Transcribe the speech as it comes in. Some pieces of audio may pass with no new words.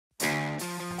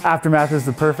Aftermath is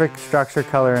the perfect structure,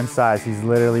 color, and size. He's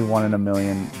literally 1 in a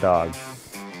million dog.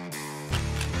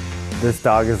 This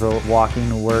dog is a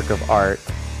walking work of art.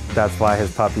 That's why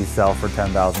his puppies sell for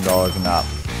 $10,000 and up.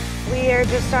 We are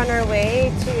just on our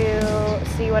way to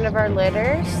see one of our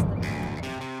litters.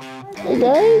 Hey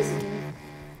guys!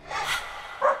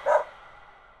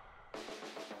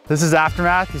 This is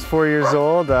Aftermath. He's 4 years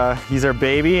old. He's our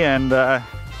baby and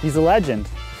he's a legend.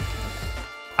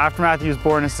 Aftermath, he was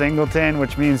born a singleton,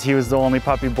 which means he was the only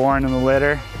puppy born in the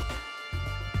litter.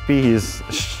 He's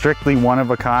strictly one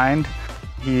of a kind.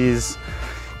 He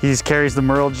carries the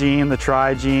Merle gene, the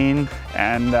Tri gene,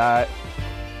 and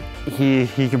he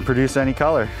can produce any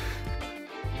color.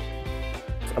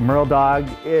 A Merle dog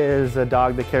is a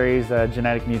dog that carries a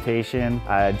genetic mutation,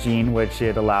 a gene which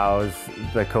it allows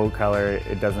the coat color.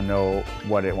 It doesn't know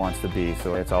what it wants to be,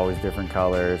 so it's always different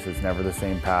colors. It's never the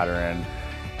same pattern.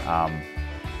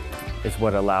 It's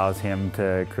what allows him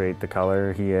to create the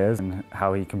color he is and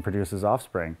how he can produce his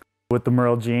offspring. With the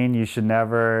Merle gene, you should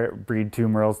never breed 2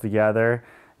 Merles together.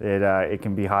 It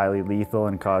can be highly lethal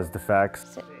and cause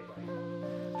defects.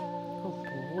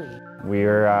 We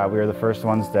were the first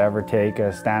ones to ever take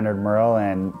a standard Merle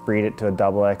and breed it to a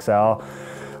XXL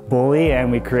bully,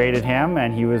 and we created him,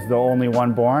 and he was the only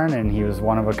one born, and he was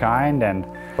one of a kind. And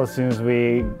as soon as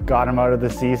we got him out of the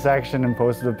C-section and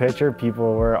posted a picture,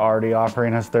 people were already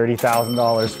offering us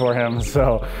 $30,000 for him.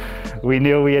 So we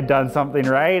knew we had done something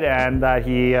right, and that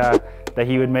he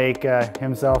would make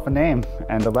himself a name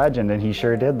and a legend, and he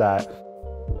sure did that.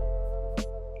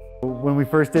 When we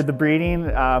first did the breeding,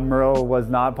 Merle was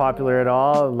not popular at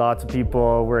all. Lots of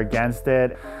people were against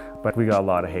it, but we got a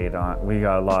lot of hate on. We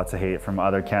got lots of hate from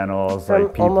other kennels. From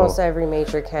like people, almost every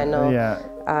major kennel,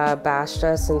 yeah, bashed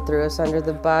us and threw us under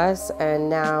the bus, and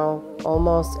now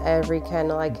almost every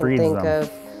kennel I can think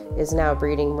of is now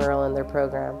breeding Merle in their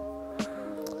program.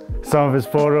 Some of his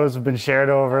photos have been shared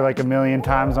over like 1 million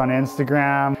times on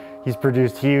Instagram. He's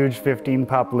produced huge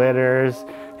 15-pup litters.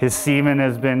 His semen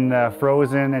has been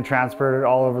frozen and transported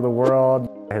all over the world.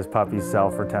 His puppies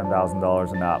sell for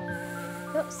 $10,000 and up.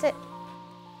 No, sit.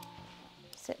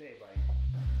 Sit.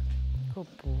 Good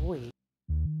boy.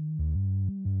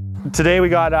 Today we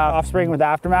got offspring with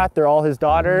Aftermath. They're all his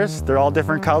daughters. They're all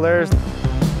different colors.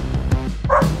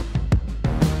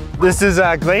 This is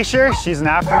Glacier. She's an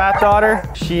Aftermath daughter.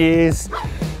 She's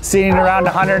sitting around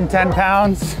 110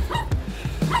 pounds.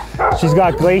 She's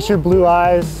got glacier blue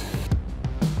eyes.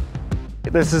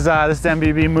 This is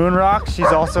MBB Moonrock.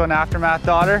 She's also an Aftermath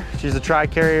daughter. She's a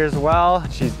tri-carrier as well.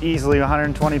 She's easily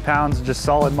 120 pounds of just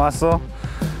solid muscle.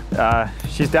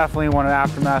 She's definitely one of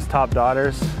Aftermath's top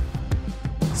daughters.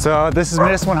 So this is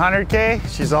Miss 100K.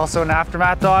 She's also an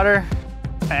Aftermath daughter.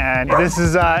 And this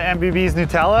is MBB's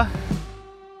Nutella.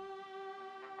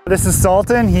 This is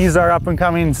Sultan. He's our up and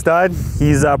coming stud.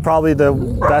 He's probably the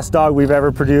best dog we've ever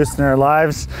produced in our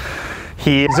lives.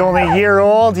 He's only a year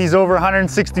old. He's over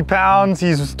 160 pounds.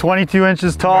 He's 22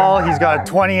 inches tall. He's got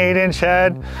a 28-inch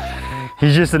head.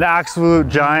 He's just an absolute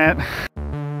giant.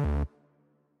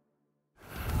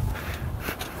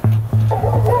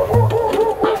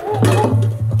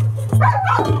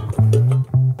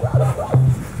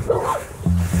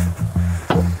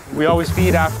 We always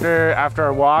feed after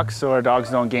our walks so our dogs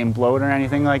don't gain bloat or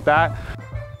anything like that.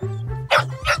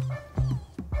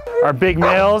 Our big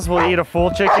males will eat a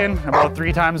full chicken about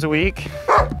 3 times a week.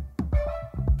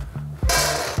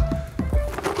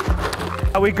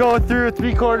 We go through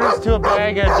 3/4 to a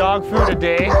bag of dog food a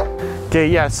day. Okay,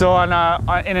 yeah, so in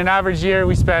an average year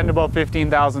we spend about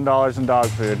 $15,000 in dog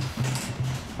food.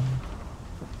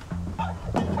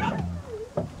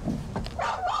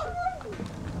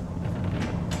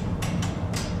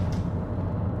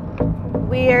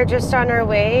 We are just on our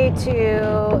way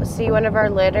to see one of our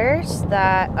litters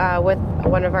that with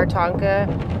one of our Tonka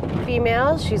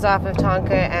females. She's off of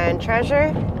Tonka and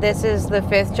Treasure. This is the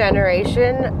 5th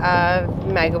generation of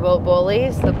Megabolt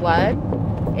bullies, the blood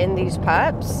in these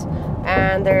pups,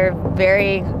 and they're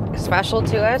very special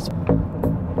to us.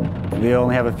 We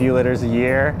only have a few litters a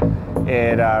year.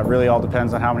 It really all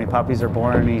depends on how many puppies are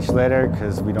born in each litter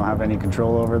because we don't have any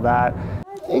control over that.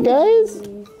 Hey guys!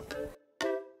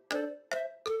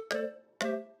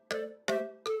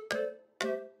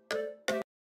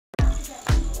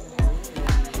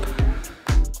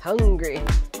 Hungry.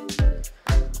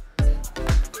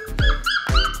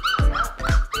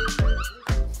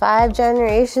 Five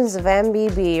generations of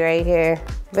MBB right here.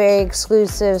 Very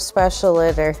exclusive, special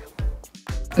litter.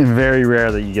 And very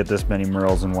rare that you get this many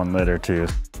Merles in one litter too.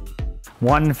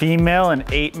 1 female and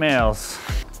 8 males.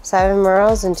 7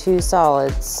 Merles and 2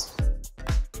 solids.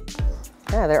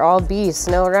 Yeah, they're all beasts,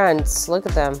 no runts. Look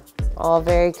at them. All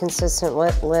very consistent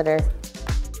litter.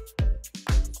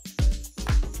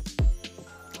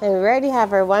 And we already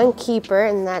have our one keeper,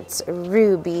 and that's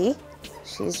Ruby.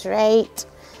 She's right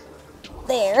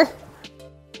there.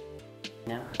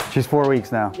 She's 4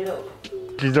 weeks now.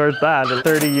 She's worth that,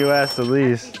 30 US at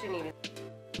least.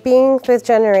 Being 5th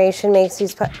generation makes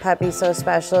these puppies so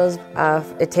special.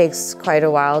 It takes quite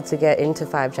a while to get into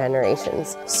 5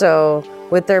 generations. So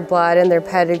with their blood and their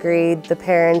pedigree, the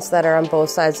parents that are on both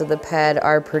sides of the ped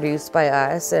are produced by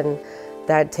us, and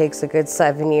that takes a good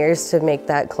 7 years to make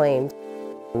that claim.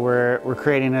 We're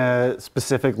creating a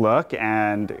specific look,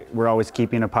 and we're always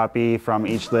keeping a puppy from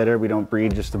each litter. We don't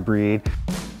breed just to breed.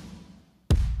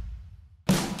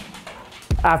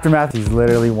 Aftermath, he's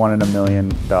literally 1 in a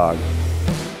million dog.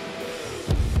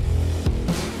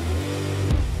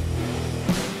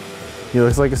 He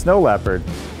looks like a snow leopard.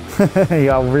 He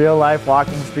got real life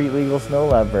walking street legal snow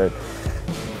leopard.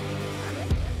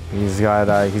 He's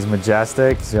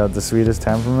majestic, he's got the sweetest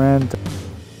temperament.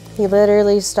 He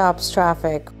literally stops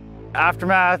traffic.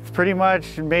 Aftermath pretty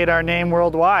much made our name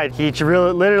worldwide. He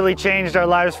literally changed our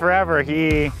lives forever.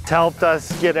 He helped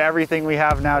us get everything we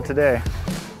have now today.